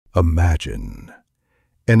Imagine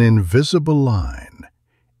an invisible line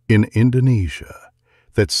in Indonesia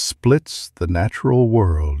that splits the natural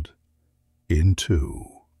world in two.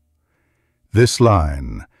 This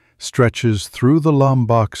line stretches through the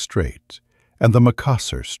Lombok Strait and the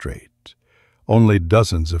Makassar Strait, only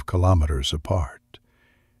dozens of kilometers apart.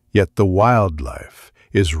 Yet the wildlife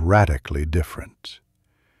is radically different.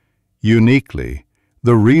 Uniquely,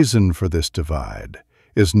 the reason for this divide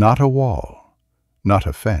is not a wall, not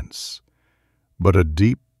a fence, but a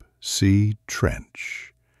deep sea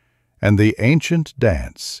trench, and the ancient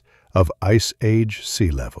dance of Ice Age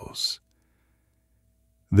sea levels.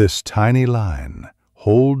 This tiny line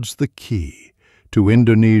holds the key to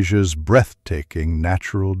Indonesia's breathtaking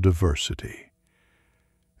natural diversity,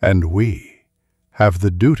 and we have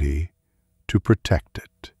the duty to protect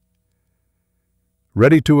it.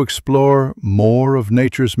 Ready to explore more of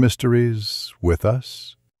nature's mysteries with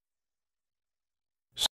us?